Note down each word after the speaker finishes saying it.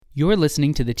You're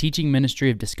listening to the teaching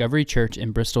ministry of Discovery Church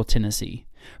in Bristol, Tennessee.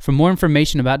 For more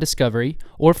information about Discovery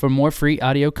or for more free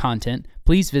audio content,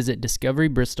 please visit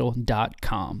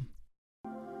discoverybristol.com.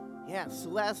 Yeah, so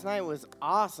last night was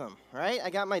awesome, right? I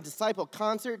got my Disciple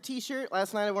Concert t-shirt.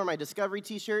 Last night I wore my Discovery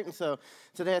t-shirt, and so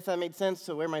today I thought it made sense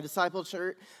to wear my Disciple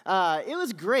shirt. It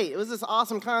was great. It was this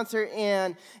awesome concert,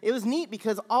 and it was neat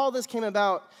because all this came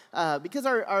about because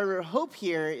our hope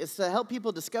here is to help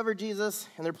people discover Jesus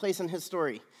and their place in his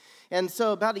story. And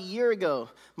so about a year ago,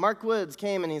 Mark Woods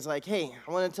came and he's like, hey,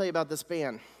 I want to tell you about this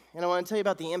band. And I want to tell you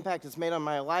about the impact it's made on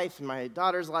my life and my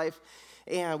daughter's life.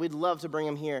 And we'd love to bring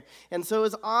him here. And so it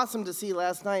was awesome to see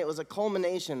last night. It was a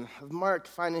culmination of Mark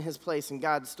finding his place in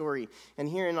God's story and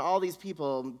hearing all these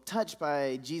people touched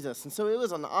by Jesus. And so it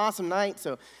was an awesome night.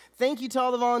 So thank you to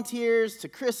all the volunteers, to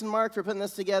Chris and Mark for putting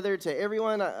this together, to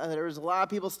everyone. There was a lot of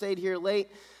people stayed here late.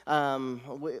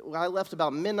 I left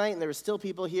about midnight, and there were still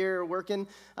people here working.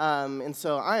 And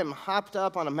so I am hopped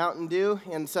up on a Mountain Dew.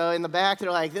 And so in the back,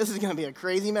 they're like, this is going to be a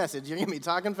crazy message. You're going to be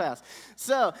talking fast.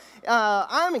 So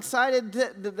I'm excited.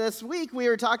 This week, we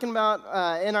were talking about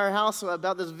in our house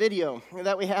about this video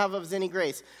that we have of Zenny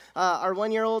Grace, our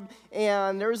 1-year-old.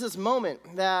 And there was this moment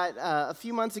that a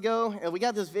few months ago, we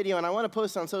got this video, and I want to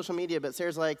post it on social media, but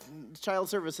Sarah's like, child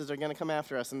services are going to come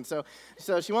after us. And so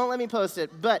she won't let me post it.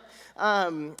 But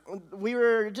we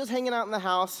were just hanging out in the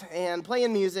house and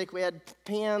playing music. We had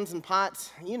pans and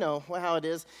pots, you know how it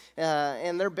is,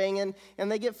 and they're banging,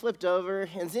 and they get flipped over,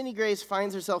 and Zenny Grace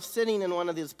finds herself sitting in one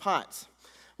of these pots.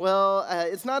 Well,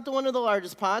 it's not one of the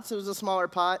largest pots. It was a smaller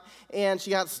pot, and she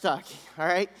got stuck, all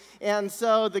right? And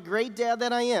so the great dad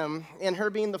that I am, and her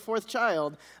being the fourth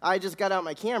child, I just got out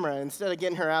my camera instead of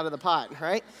getting her out of the pot,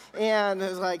 right? And it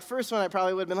was like, first one I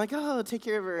probably would have been like, oh, take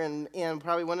care of her, and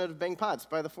probably wanted to bang pots.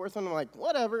 By the fourth one, I'm like,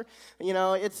 whatever. You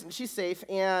know, she's safe,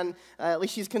 and at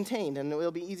least she's contained, and it'll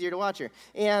be easier to watch her.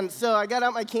 And so I got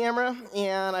out my camera,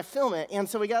 and I film it, and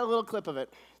so we got a little clip of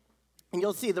it. And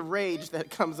you'll see the rage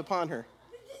that comes upon her.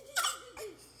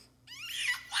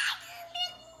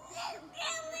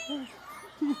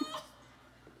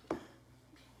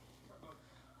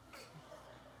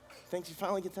 Thanks, you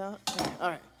finally get out?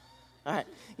 All right.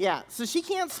 Yeah, so she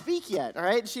can't speak yet, all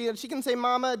right? She can say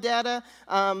mama, dada,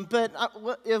 but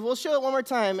we'll show it one more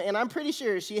time, and I'm pretty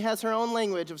sure she has her own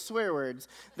language of swear words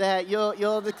that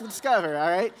you'll discover, all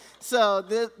right? So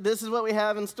this is what we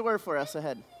have in store for us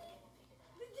ahead.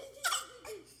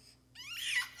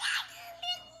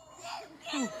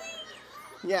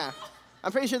 Yeah,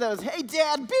 I'm pretty sure that was, hey,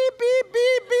 Dad, beep, beep,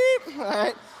 beep, beep, all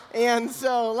right? And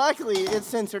so luckily it's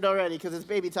censored already because it's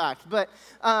baby talk. But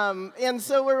and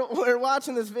so we're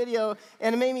watching this video,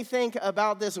 and it made me think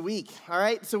about this week. All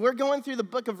right, so we're going through the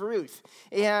book of Ruth,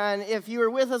 and if you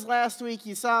were with us last week,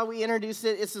 you saw we introduced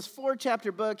it. It's this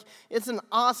 4-chapter book. It's an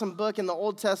awesome book in the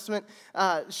Old Testament,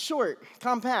 short,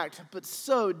 compact, but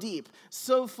so deep,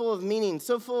 so full of meaning,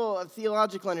 so full of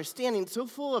theological understanding, so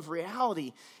full of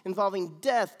reality involving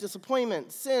death,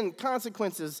 disappointment, sin,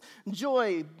 consequences,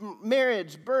 joy,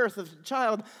 marriage, birth of a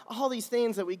child, all these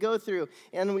things that we go through,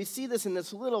 and we see this in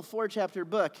this little 4-chapter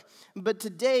book. But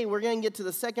today, we're going to get to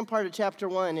the second part of chapter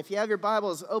 1. If you have your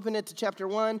Bibles, open it to chapter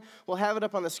 1. We'll have it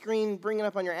up on the screen, bring it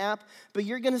up on your app, but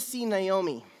you're going to see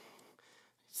Naomi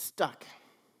stuck,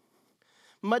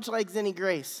 much like Zenny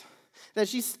Grace, that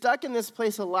she's stuck in this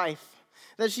place of life,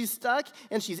 that she's stuck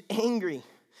and she's angry.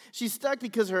 She's stuck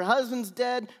because her husband's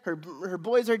dead, her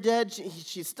boys are dead.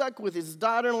 She's stuck with his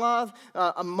daughter-in-law,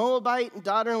 a Moabite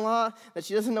daughter-in-law that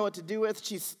she doesn't know what to do with.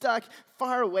 She's stuck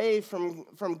far away from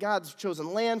God's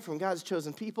chosen land, from God's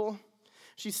chosen people.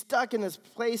 She's stuck in this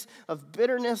place of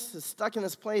bitterness, stuck in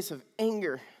this place of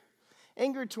anger.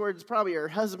 Anger towards probably her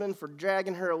husband for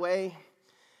dragging her away.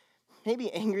 Maybe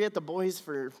angry at the boys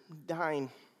for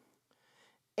dying.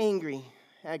 Angry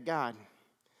at God.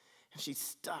 And she's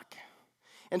stuck.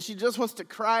 And she just wants to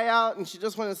cry out, and she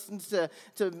just wants to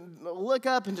look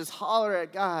up and just holler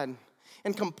at God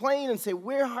and complain and say,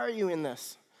 where are you in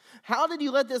this? How did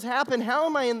you let this happen? How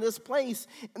am I in this place?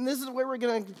 And this is where we're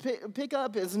going to pick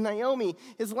up is Naomi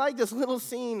is like this little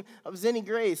scene of Zenny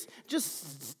Grace,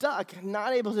 just stuck,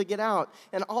 not able to get out.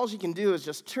 And all she can do is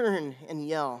just turn and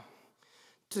yell,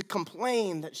 to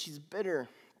complain that she's bitter.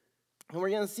 And we're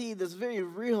going to see this very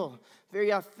real, very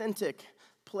authentic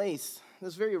place,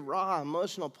 this very raw,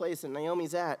 emotional place that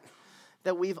Naomi's at,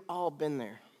 that we've all been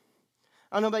there.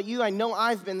 I don't know about you, I know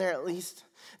I've been there at least.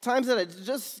 Times that I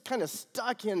just kind of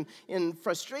stuck in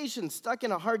frustration, stuck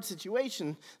in a hard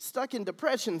situation, stuck in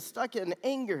depression, stuck in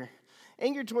anger.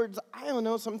 Anger towards, I don't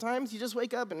know, sometimes you just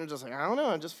wake up and you're just like, I don't know,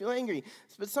 I just feel angry.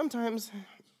 But sometimes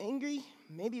angry,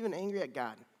 maybe even angry at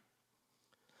God.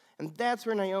 And that's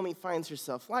where Naomi finds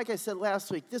herself. Like I said last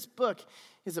week, this book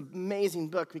is an amazing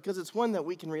book because it's one that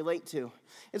we can relate to.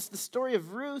 It's the story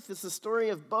of Ruth, it's the story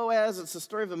of Boaz, it's the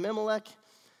story of Elimelech,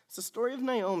 it's the story of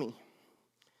Naomi.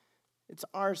 It's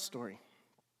our story.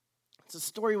 It's a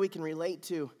story we can relate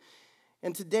to.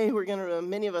 And today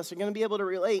many of us are going to be able to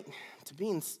relate to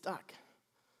being stuck.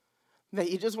 That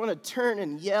you just want to turn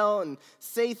and yell and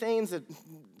say things that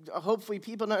hopefully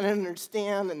people don't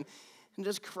understand and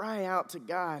just cry out to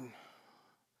God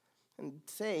and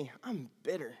say, I'm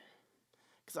bitter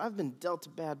because I've been dealt a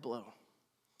bad blow.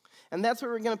 And that's what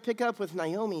we're going to pick up with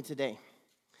Naomi today.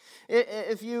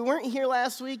 If you weren't here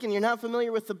last week and you're not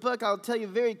familiar with the book, I'll tell you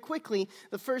very quickly.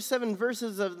 The first 7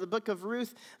 verses of the book of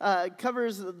Ruth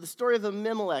covers the story of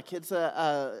Elimelech. It's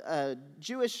a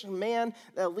Jewish man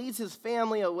that leads his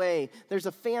family away. There's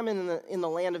a famine in the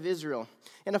land of Israel.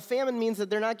 And a famine means that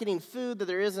they're not getting food, that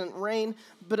there isn't rain.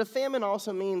 But a famine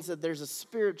also means that there's a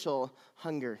spiritual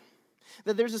hunger.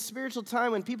 That there's a spiritual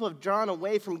time when people have drawn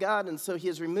away from God, and so he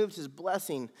has removed his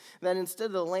blessing. That instead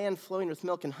of the land flowing with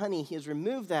milk and honey, he has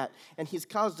removed that, and he's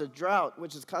caused a drought,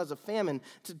 which has caused a famine,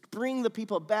 to bring the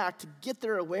people back, to get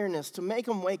their awareness, to make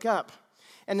them wake up.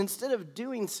 And instead of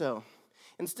doing so,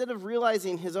 instead of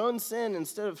realizing his own sin,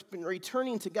 instead of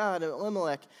returning to God,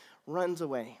 Elimelech runs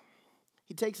away.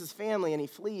 He takes his family and he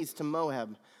flees to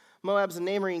Moab. Moab's a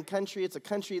neighboring country. It's a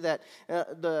country that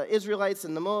the Israelites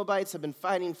and the Moabites have been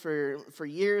fighting for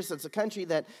years. It's a country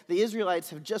that the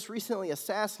Israelites have just recently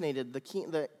assassinated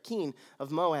the king of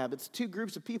Moab. It's 2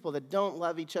 groups of people that don't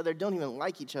love each other, don't even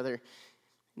like each other,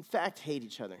 in fact, hate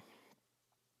each other.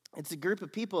 It's a group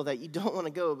of people that you don't want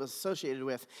to go associated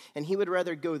with, and he would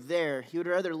rather go there. He would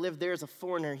rather live there as a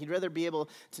foreigner. He'd rather be able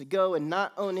to go and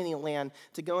not own any land,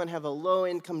 to go and have a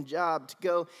low-income job, to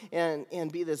go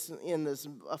and be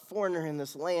a foreigner in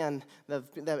this land that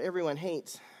everyone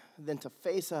hates, than to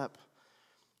face up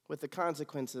with the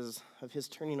consequences of his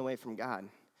turning away from God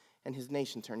and his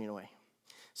nation turning away.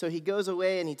 So he goes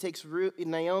away, and he takes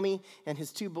Naomi and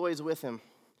his 2 boys with him.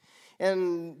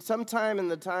 And sometime in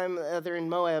the time they're in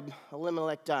Moab,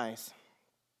 Elimelech dies.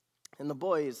 And the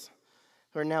boys,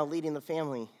 who are now leading the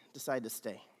family, decide to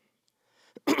stay.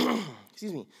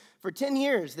 Excuse me. For 10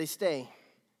 years, they stay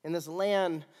in this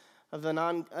land of an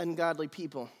ungodly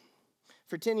people.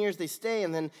 For 10 years, they stay,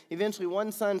 and then eventually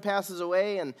one son passes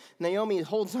away, and Naomi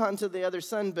holds on to the other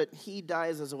son, but he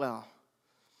dies as well.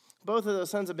 Both of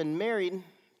those sons have been married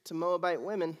to Moabite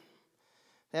women.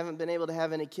 They haven't been able to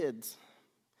have any kids.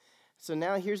 So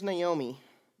now here's Naomi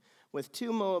with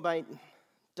 2 Moabite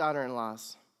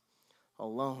daughter-in-laws,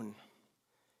 alone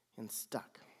and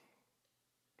stuck.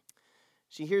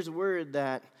 She hears word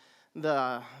that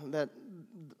God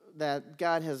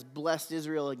has blessed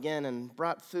Israel again and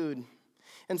brought food.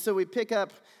 And so we pick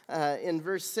up in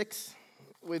verse 6.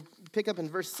 We pick up in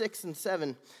verse 6 and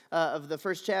 7 of the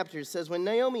first chapter. It says, when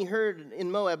Naomi heard in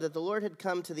Moab that the Lord had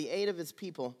come to the aid of his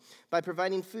people by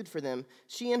providing food for them,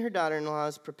 she and her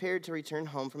daughter-in-laws prepared to return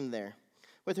home from there.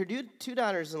 With her 2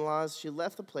 daughters-in-laws, she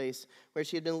left the place where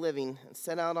she had been living and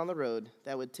set out on the road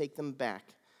that would take them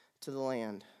back to the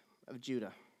land of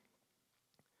Judah.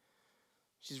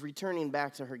 She's returning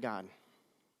back to her God.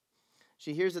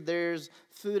 She hears that there's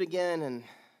food again, and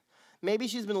maybe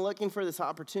she's been looking for this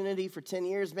opportunity for 10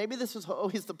 years. Maybe this was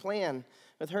always the plan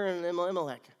with her and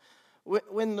Elimelech.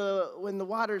 When the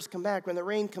waters come back, when the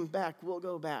rain comes back, we'll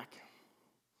go back.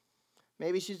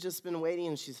 Maybe she's just been waiting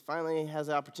and she finally has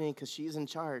the opportunity because she's in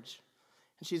charge.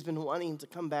 And she's been wanting to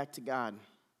come back to God.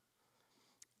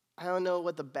 I don't know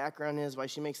what the background is, why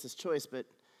she makes this choice, but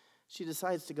she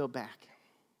decides to go back.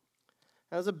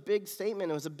 That was a big statement.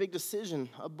 It was a big decision,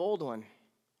 a bold one.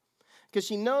 Because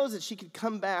she knows that she could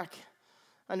come back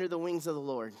under the wings of the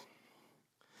Lord.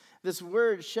 This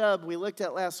word, shub, we looked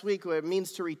at last week, where it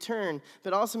means to return,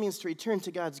 but also means to return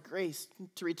to God's grace,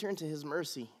 to return to his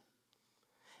mercy.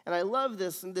 And I love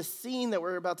this scene that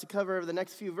we're about to cover over the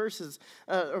next few verses,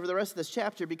 over the rest of this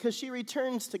chapter, because she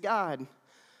returns to God,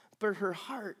 but her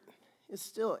heart is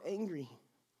still angry.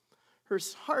 Her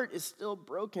heart is still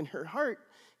broken. Her heart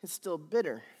is still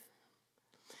bitter.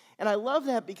 And I love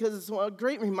that because it's a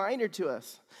great reminder to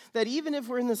us that even if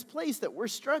we're in this place that we're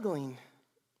struggling,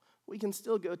 we can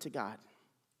still go to God.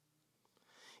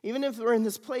 Even if we're in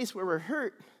this place where we're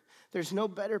hurt, there's no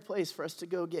better place for us to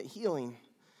go get healing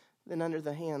than under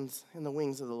the hands and the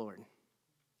wings of the Lord.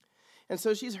 And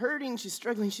so she's hurting, she's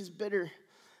struggling, she's bitter,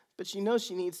 but she knows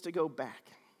she needs to go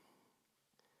back.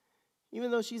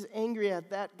 Even though she's angry at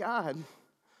that God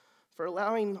for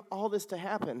allowing all this to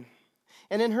happen.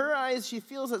 And in her eyes, she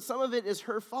feels that some of it is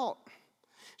her fault.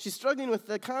 She's struggling with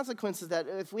the consequences that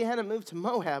if we hadn't moved to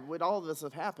Moab, would all of this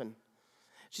have happened?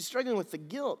 She's struggling with the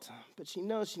guilt, but she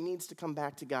knows she needs to come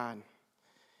back to God.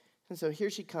 And so here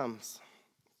she comes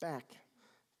back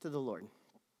to the Lord.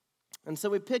 And so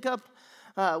we pick up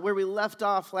where we left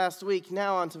off last week,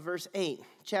 now on to verse 8,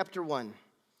 chapter 1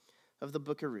 of the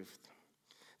book of Ruth.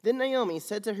 Then Naomi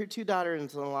said to her 2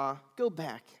 daughters-in-law, "Go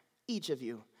back, each of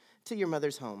you, to your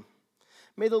mother's home.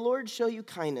 May the Lord show you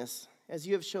kindness, as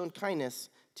you have shown kindness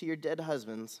to your dead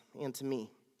husbands and to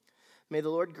me. May the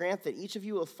Lord grant that each of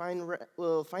you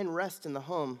will find rest in the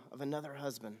home of another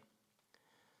husband."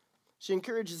 She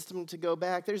encourages them to go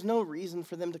back. There's no reason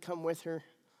for them to come with her.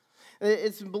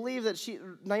 It's believed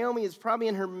that Naomi is probably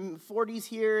in her 40s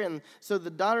here, and so the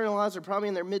daughter-in-laws are probably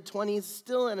in their mid-20s,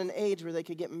 still at an age where they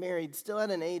could get married, still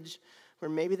at an age where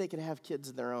maybe they could have kids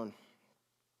of their own.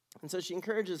 And so she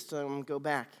encourages them to go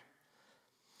back.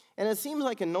 And it seems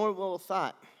like a noble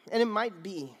thought, and it might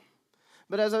be.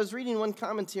 But as I was reading one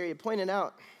commentary, it pointed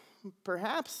out,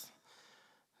 perhaps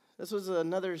this was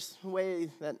another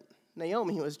way that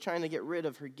Naomi was trying to get rid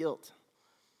of her guilt.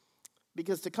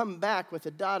 Because to come back with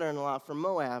a daughter-in-law from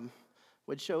Moab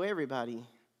would show everybody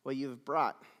what you have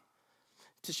brought.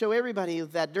 To show everybody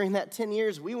that during that 10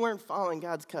 years, we weren't following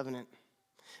God's covenant.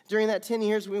 During that 10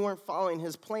 years, we weren't following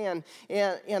his plan,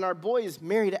 and our boys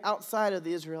married outside of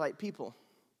the Israelite people.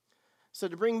 So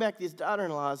to bring back these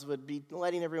daughter-in-laws would be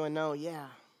letting everyone know, yeah,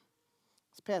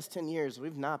 this past 10 years,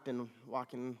 we've not been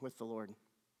walking with the Lord.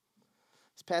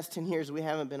 This past 10 years, we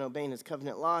haven't been obeying his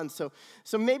covenant law, and so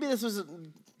maybe this was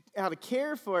out of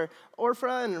care for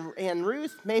Orpah and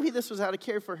Ruth. Maybe this was out of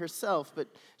care for herself, but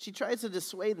she tries to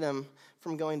dissuade them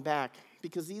from going back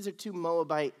because these are 2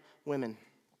 Moabite women.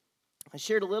 I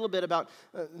shared a little bit about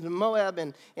the Moab,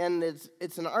 and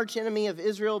it's an archenemy of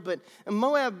Israel, but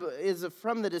Moab is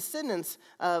from the descendants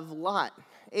of Lot,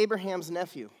 Abraham's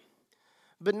nephew,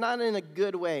 but not in a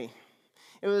good way.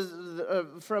 It was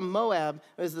from Moab.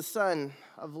 It was the son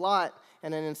of Lot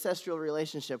and an ancestral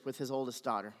relationship with his oldest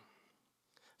daughter.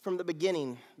 From the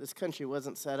beginning, this country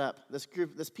wasn't set up.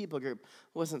 This people group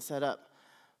wasn't set up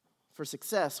for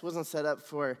success, wasn't set up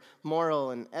for moral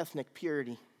and ethnic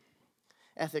purity.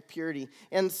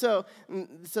 And so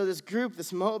this group,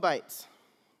 this Moabites,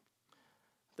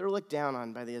 they're looked down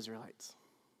on by the Israelites.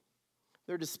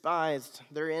 They're despised.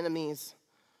 They're enemies.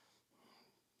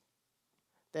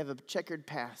 They have a checkered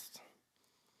past.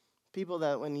 People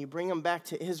that when you bring them back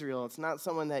to Israel, it's not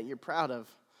someone that you're proud of.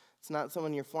 It's not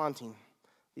someone you're flaunting.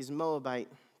 These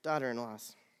Moabite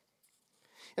daughter-in-laws.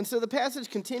 And so the passage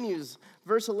continues.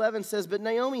 Verse 11 says, "But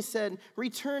Naomi said,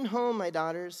 'Return home, my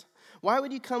daughters. Why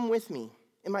would you come with me?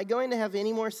 Am I going to have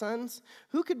any more sons?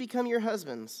 Who could become your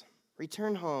husbands?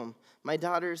 Return home, my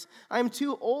daughters. I am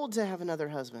too old to have another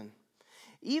husband.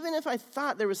 Even if I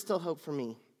thought there was still hope for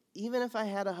me, even if I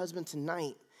had a husband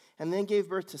tonight and then gave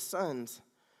birth to sons,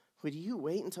 would you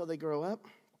wait until they grow up?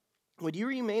 Would you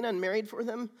remain unmarried for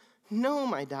them? No,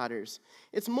 my daughters.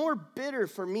 It's more bitter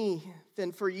for me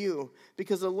than for you,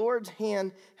 because the Lord's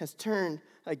hand has turned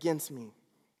against me.'"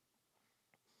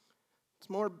 It's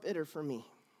more bitter for me.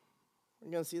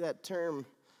 We're going to see that term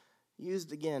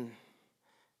used again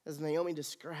as Naomi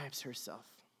describes herself.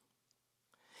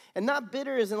 And not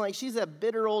bitter as in like she's that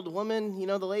bitter old woman,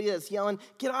 the lady that's yelling,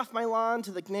 "Get off my lawn,"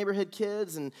 to the neighborhood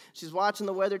kids, and she's watching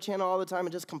the Weather Channel all the time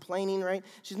and just complaining, right?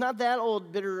 She's not that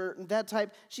old, bitter, that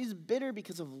type. She's bitter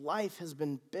because of life has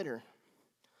been bitter.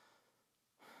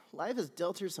 Life has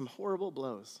dealt her some horrible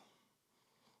blows.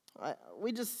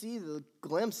 We just see the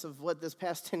glimpse of what this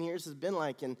past 10 years has been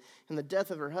like in the death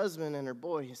of her husband and her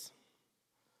boys.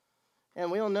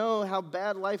 And we all know how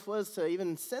bad life was to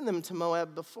even send them to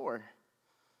Moab before.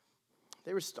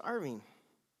 They were starving.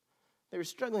 They were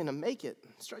struggling to make it,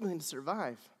 struggling to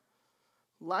survive.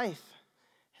 Life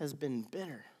has been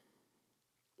bitter.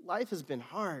 Life has been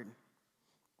hard.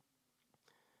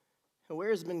 And where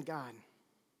has been God?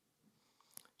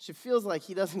 She feels like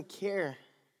he doesn't care.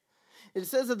 It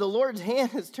says that the Lord's hand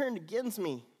has turned against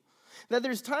me. That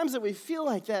there's times that we feel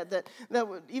like that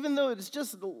even though it's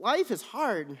just life is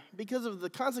hard because of the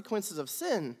consequences of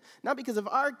sin, not because of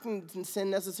our sin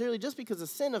necessarily, just because of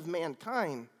sin of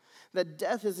mankind, that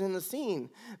death is in the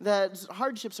scene, that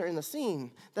hardships are in the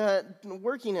scene, that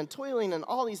working and toiling and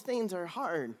all these things are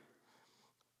hard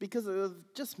because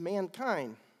of just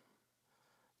mankind.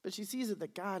 But she sees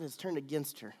that God has turned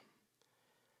against her.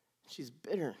 She's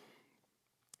bitter.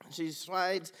 She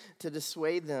tries to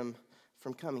dissuade them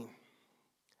from coming.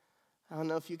 I don't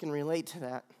know if you can relate to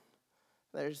that.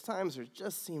 There's times where it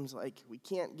just seems like we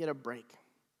can't get a break.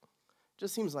 It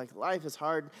just seems like life is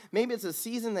hard. Maybe it's a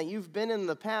season that you've been in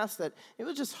the past that it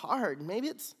was just hard. Maybe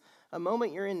it's a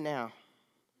moment you're in now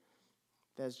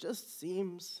that just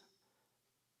seems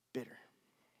bitter.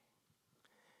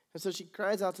 And so she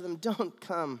cries out to them, don't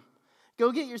come.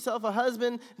 Go get yourself a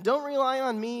husband. Don't rely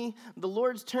on me. The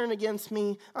Lord's turned against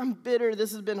me. I'm bitter.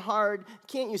 This has been hard.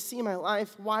 Can't you see my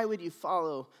life? Why would you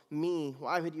follow me?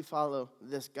 Why would you follow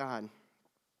this God?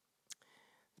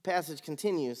 The passage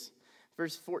continues.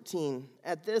 Verse 14.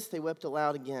 At this they wept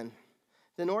aloud again.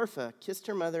 Then Orpah kissed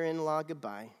her mother-in-law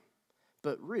goodbye,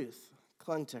 but Ruth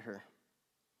clung to her.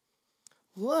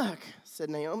 Look, said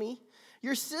Naomi,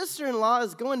 your sister-in-law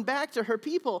is going back to her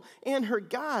people and her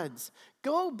gods.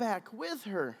 Go back with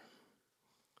her.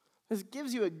 This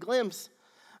gives you a glimpse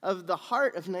of the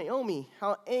heart of Naomi,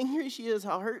 how angry she is,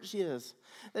 how hurt she is,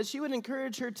 that she would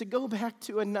encourage her to go back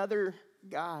to another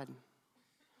god.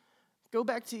 Go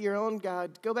back to your own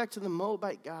God. Go back to the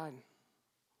Moabite God.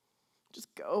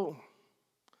 Just go.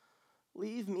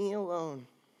 Leave me alone.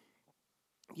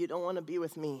 You don't want to be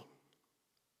with me.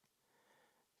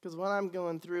 Because what I'm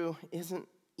going through isn't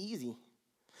easy.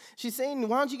 She's saying,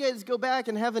 why don't you guys go back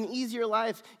and have an easier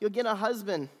life? You'll get a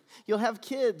husband. You'll have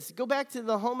kids. Go back to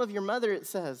the home of your mother, it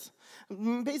says.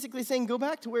 Basically saying, go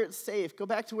back to where it's safe. Go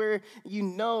back to where you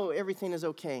know everything is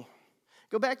okay.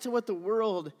 Go back to what the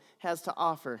world has to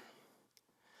offer.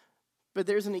 But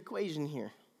there's an equation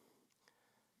here,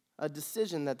 a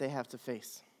decision that they have to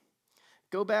face.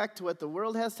 Go back to what the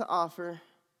world has to offer,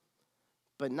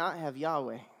 but not have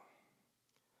Yahweh.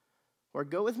 Or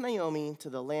go with Naomi to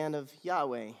the land of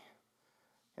Yahweh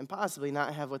and possibly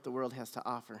not have what the world has to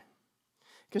offer.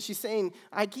 Because she's saying,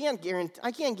 I can't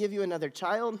give you another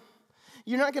child.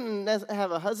 You're not going to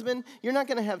have a husband. You're not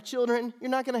going to have children. You're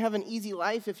not going to have an easy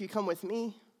life if you come with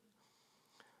me.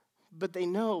 But they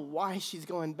know why she's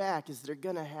going back is they're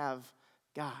going to have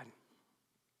God.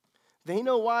 They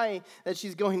know why that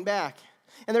she's going back.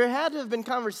 And there had to have been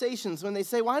conversations when they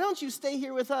say, why don't you stay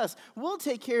here with us? We'll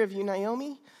take care of you,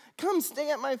 Naomi. Come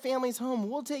stay at my family's home.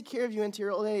 We'll take care of you into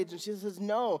your old age. And she says,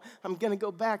 no, I'm going to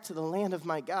go back to the land of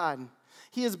my God.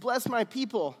 He has blessed my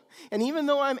people. And even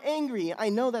though I'm angry, I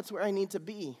know that's where I need to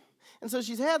be. And so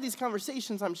she's had these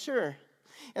conversations, I'm sure.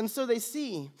 And so they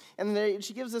see, and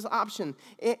she gives this option.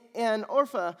 And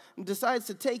Orpah decides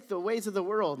to take the ways of the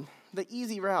world, the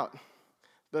easy route.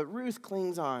 But Ruth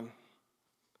clings on.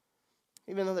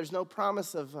 Even though there's no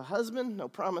promise of a husband, no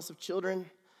promise of children,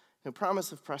 no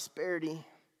promise of prosperity,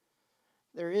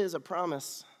 there is a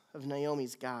promise of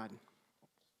Naomi's God.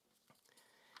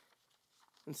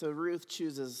 And so Ruth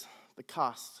chooses the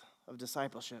cost of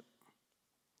discipleship.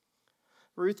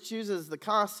 Ruth chooses the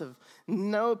cost of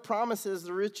no promises.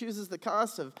 Ruth chooses the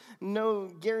cost of no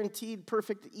guaranteed,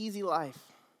 perfect, easy life,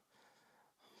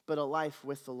 but a life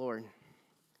with the Lord.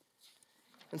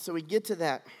 And so we get to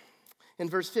that. In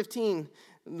verse 15,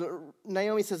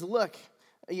 Naomi says, look,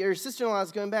 your sister-in-law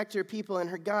is going back to her people and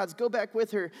her gods. Go back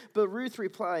with her. But Ruth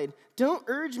replied, don't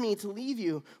urge me to leave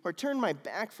you or turn my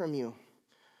back from you.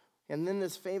 And then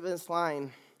this famous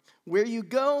line, where you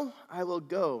go, I will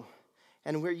go.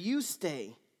 And where you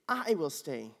stay, I will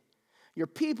stay. Your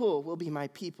people will be my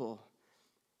people,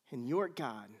 and your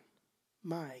God,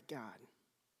 my God.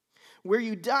 Where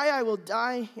you die, I will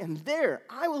die, and there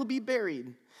I will be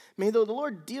buried. May the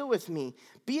Lord deal with me,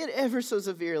 be it ever so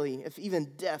severely, if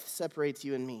even death separates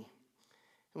you and me.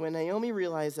 And when Naomi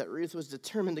realized that Ruth was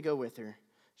determined to go with her,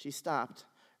 she stopped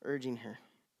urging her.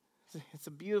 It's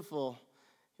a beautiful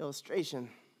illustration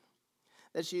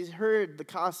that she's heard the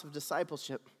cost of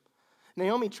discipleship.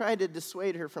 Naomi tried to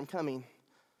dissuade her from coming,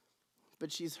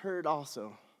 but she's heard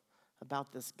also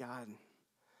about this God,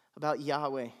 about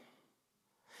Yahweh.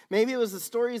 Maybe it was the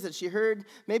stories that she heard,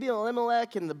 maybe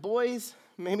Elimelech and the boys,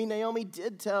 maybe Naomi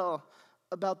did tell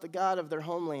about the God of their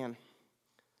homeland.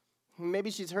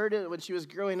 Maybe she's heard it when she was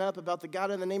growing up about the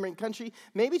God of the neighboring country.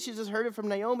 Maybe she just heard it from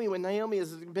Naomi when Naomi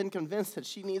has been convinced that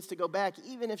she needs to go back,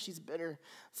 even if she's bitter.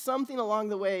 Something along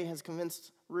the way has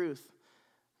convinced Ruth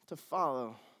to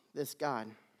follow this God.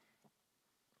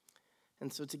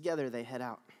 And so together they head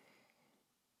out.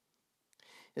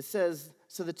 It says,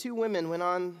 so the two women went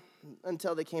on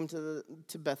until they came to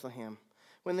Bethlehem.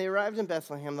 When they arrived in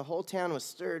Bethlehem, the whole town was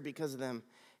stirred because of them.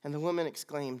 And the woman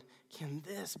exclaimed, can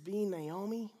this be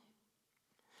Naomi?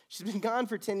 She's been gone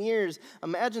for 10 years.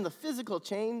 Imagine the physical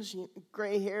change.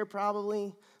 Gray hair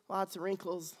probably, lots of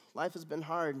wrinkles. Life has been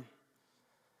hard.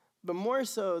 But more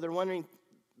so, they're wondering,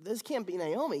 this can't be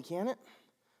Naomi, can it?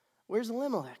 Where's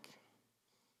Elimelech?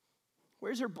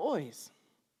 Where's her boys?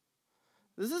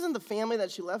 This isn't the family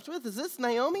that she left with. Is this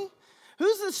Naomi?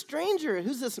 Who's this stranger?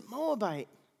 Who's this Moabite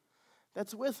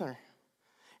that's with her?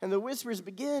 And the whispers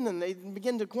begin, and they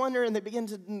begin to wonder, and they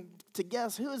begin to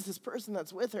guess, who is this person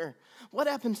that's with her? What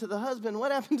happened to the husband?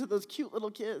 What happened to those cute little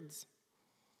kids?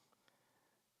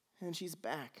 And she's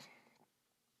back.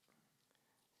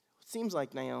 seems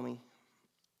like Naomi,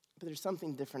 but there's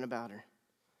something different about her.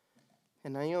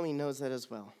 And Naomi knows that as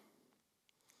well.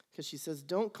 Because she says,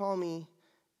 don't call me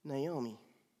Naomi.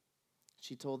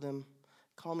 She told them,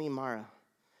 call me Mara,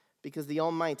 because the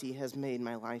Almighty has made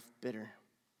my life bitter.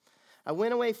 I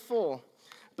went away full,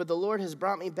 but the Lord has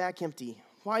brought me back empty.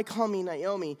 Why call me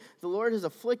Naomi? The Lord has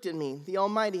afflicted me. The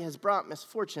Almighty has brought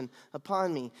misfortune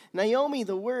upon me. Naomi,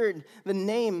 the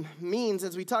name means,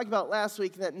 as we talked about last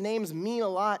week, that names mean a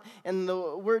lot. And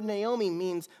the word Naomi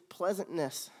means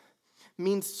pleasantness,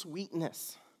 means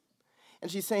sweetness.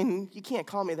 And she's saying, you can't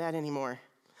call me that anymore.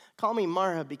 Call me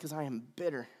Mara because I am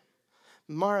bitter.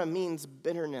 Mara means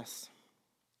bitterness.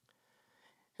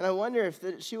 And I wonder if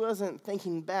she wasn't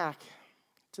thinking back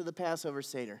to the Passover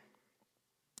Seder.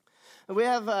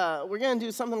 We're going to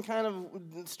do something kind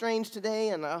of strange today,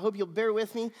 and I hope you'll bear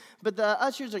with me. But the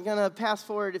ushers are going to pass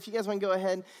forward. If you guys want to go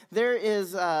ahead,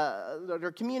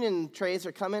 their communion trays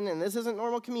are coming, and this isn't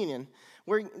normal communion.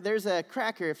 There's a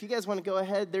cracker. If you guys want to go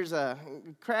ahead, there's a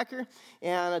cracker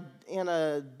and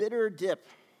a bitter dip.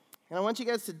 And I want you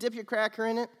guys to dip your cracker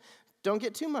in it. Don't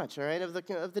get too much, all right, of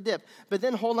the dip. But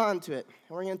then hold on to it,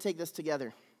 and we're going to take this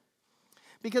together.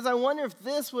 Because I wonder if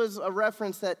this was a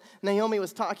reference that Naomi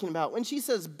was talking about. When she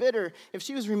says bitter, if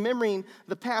she was remembering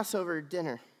the Passover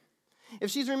dinner. If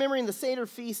she's remembering the Seder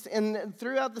feast, and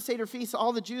throughout the Seder feast,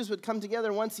 all the Jews would come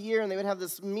together once a year, and they would have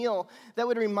this meal that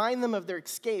would remind them of their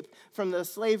escape from the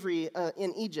slavery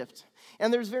in Egypt.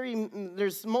 And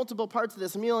there's multiple parts of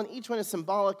this meal, and each one is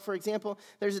symbolic. For example,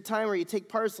 there's a time where you take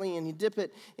parsley and you dip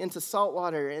it into salt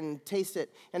water and taste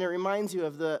it, and it reminds you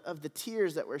of the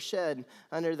tears that were shed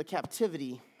under the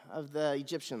captivity of the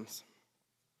Egyptians.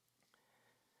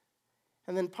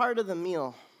 And then part of the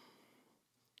meal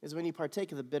is when you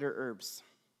partake of the bitter herbs.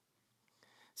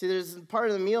 See, there's part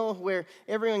of the meal where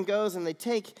everyone goes and they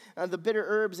take the bitter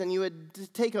herbs, and you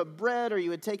would take a bread or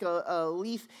you would take a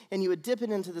leaf and you would dip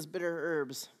it into this bitter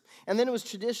herbs. And then it was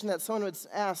tradition that someone would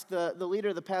ask the leader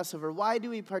of the Passover, why do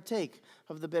we partake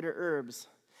of the bitter herbs?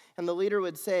 And the leader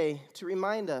would say, to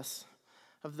remind us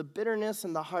of the bitterness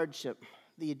and the hardship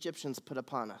the Egyptians put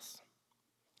upon us.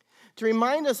 To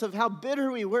remind us of how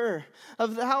bitter we were,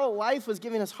 of how life was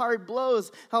giving us hard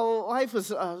blows, how life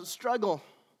was a struggle,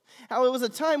 how it was a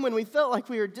time when we felt like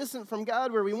we were distant from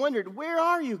God, where we wondered, where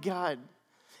are you, God?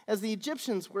 As the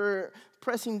Egyptians were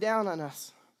pressing down on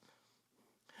us.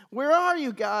 Where are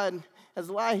you, God, as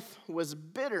life was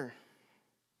bitter?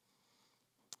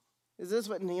 Is this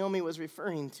what Naomi was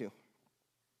referring to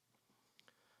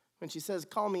when she says,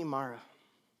 call me Mara,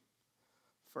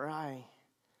 for I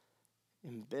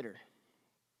am bitter?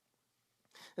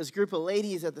 This group of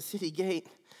ladies at the city gate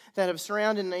that have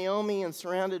surrounded Naomi and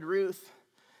surrounded Ruth,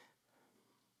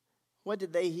 what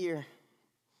did they hear?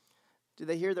 Did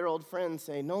they hear their old friends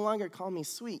say, no longer call me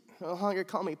sweet, no longer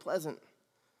call me pleasant?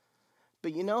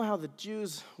 But you know how the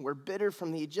Jews were bitter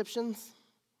from the Egyptians?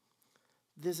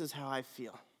 This is how I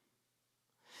feel.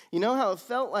 You know how it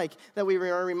felt like that we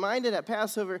were reminded at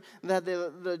Passover that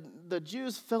the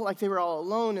Jews felt like they were all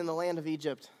alone in the land of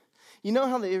Egypt. You know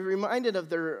how they were reminded of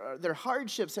their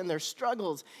hardships and their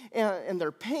struggles and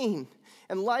their pain.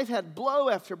 And life had blow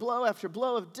after blow after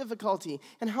blow of difficulty.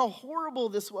 And how horrible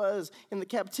this was in the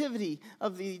captivity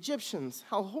of the Egyptians.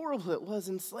 How horrible it was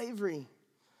in slavery.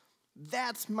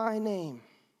 That's my name.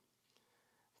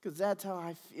 Because that's how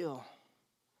I feel.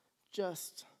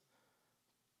 Just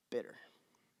bitter.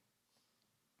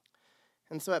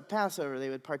 And so at Passover, they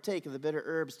would partake of the bitter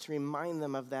herbs to remind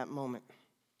them of that moment.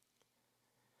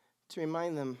 To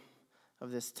remind them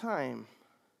of this time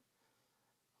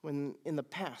when in the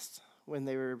past, when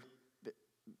their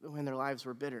lives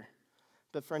were bitter.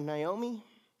 But for Naomi,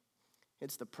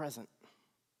 it's the present.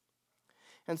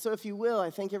 And so if you will,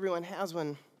 I think everyone has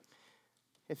one.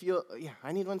 Yeah,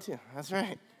 I need one too. That's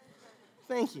right.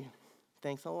 Thank you.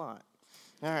 Thanks a lot.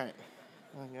 All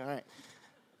right.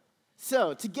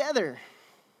 So together,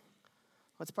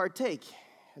 let's partake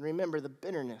and remember the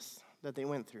bitterness that they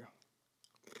went through.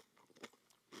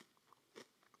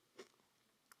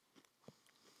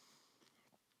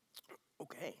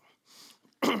 Okay.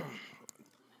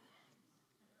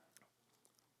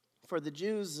 For the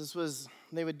Jews,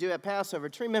 they would do at Passover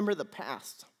to remember the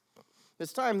past.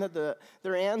 This time that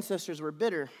their ancestors were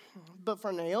bitter. But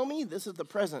for Naomi, this is the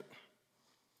present.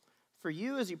 For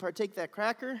you, as you partake that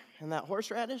cracker and that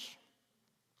horseradish,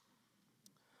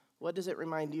 what does it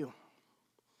remind you?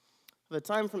 Of a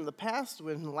time from the past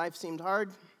when life seemed hard,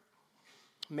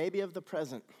 maybe of the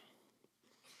present.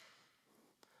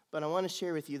 But I want to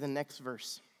share with you the next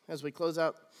verse as we close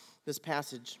out this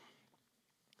passage.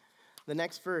 The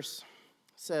next verse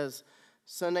says,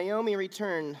 so Naomi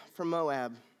returned from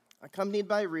Moab accompanied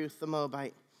by Ruth the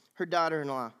Moabite, her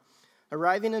daughter-in-law,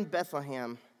 arriving in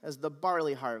Bethlehem as the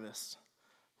barley harvest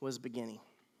was beginning.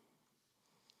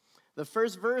 The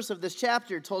first verse of this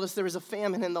chapter told us there was a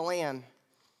famine in the land.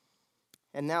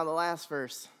 And now the last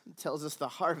verse tells us the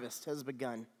harvest has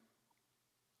begun.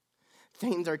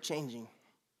 Things are changing.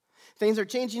 Things are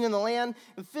changing in the land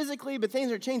physically, but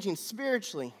things are changing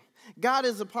spiritually. God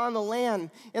is upon the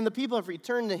land, and the people have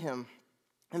returned to him.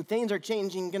 And things are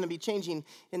going to be changing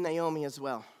in Naomi as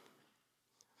well.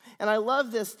 And I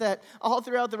love this, that all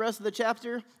throughout the rest of the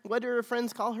chapter, what do her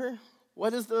friends call her?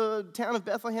 What does the town of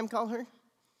Bethlehem call her?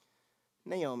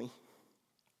 Naomi.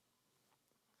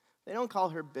 They don't call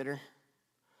her bitter.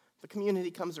 The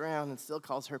community comes around and still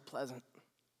calls her pleasant.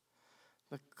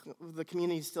 The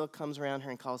community still comes around her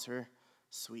and calls her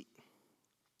sweet.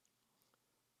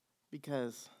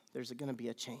 Because there's going to be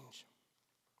a change.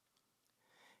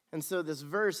 And so this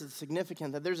verse is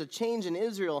significant, that there's a change in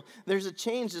Israel. There's a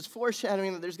change, there's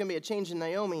foreshadowing that there's going to be a change in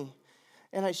Naomi.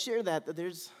 And I share that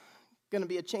there's going to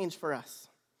be a change for us.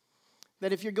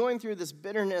 That if you're going through this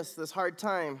bitterness, this hard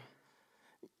time,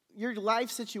 your life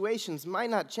situations might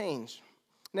not change.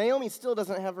 Naomi still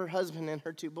doesn't have her husband and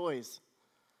her 2 boys.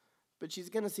 But she's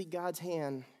going to see God's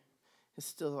hand is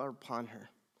still upon her,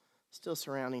 still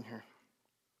surrounding her.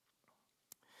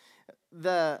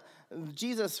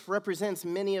 Jesus represents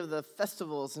many of the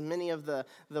festivals and many of the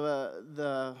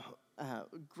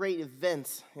great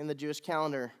events in the Jewish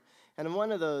calendar. And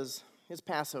one of those is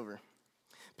Passover.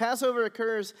 Passover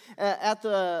occurs at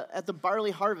the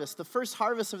barley harvest, the first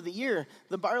harvest of the year,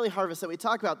 the barley harvest that we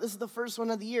talk about. This is the first one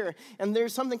of the year. And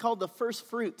there's something called the first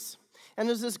fruits. And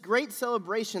there's this great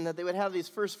celebration that they would have these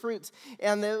first fruits.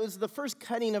 And it was the first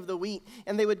cutting of the wheat.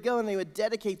 And they would go and they would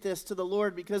dedicate this to the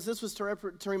Lord because this was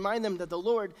to remind them that the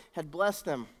Lord had blessed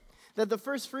them. That the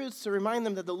first fruits to remind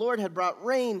them that the Lord had brought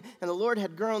rain and the Lord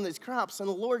had grown these crops and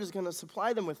the Lord is going to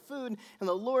supply them with food and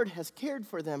the Lord has cared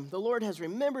for them. The Lord has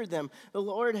remembered them. The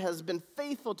Lord has been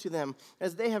faithful to them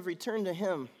as they have returned to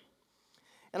him.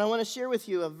 And I want to share with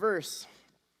you a verse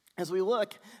as we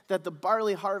look that the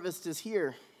barley harvest is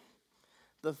here.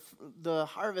 The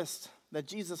harvest that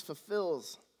Jesus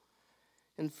fulfills.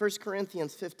 In 1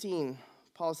 Corinthians 15,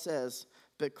 Paul says,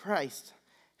 "But Christ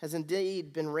has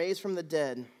indeed been raised from the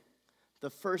dead, the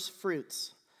first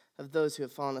fruits of those who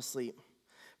have fallen asleep.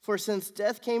 For since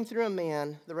death came through a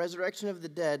man, the resurrection of the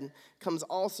dead comes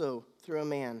also through a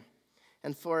man.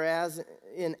 And for as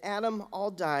in Adam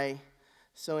all die,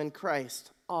 so in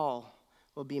Christ all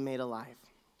will be made alive."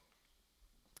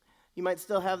 You might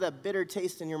still have that bitter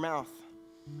taste in your mouth.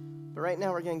 But right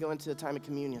now we're going to go into a time of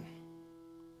communion.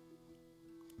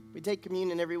 We take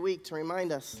communion every week to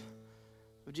remind us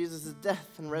of Jesus'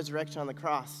 death and resurrection on the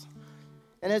cross.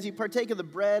 And as you partake of the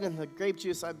bread and the grape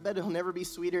juice, I bet it'll never be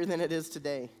sweeter than it is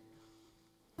today,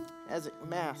 as it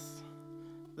masks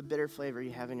the bitter flavor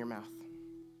you have in your mouth.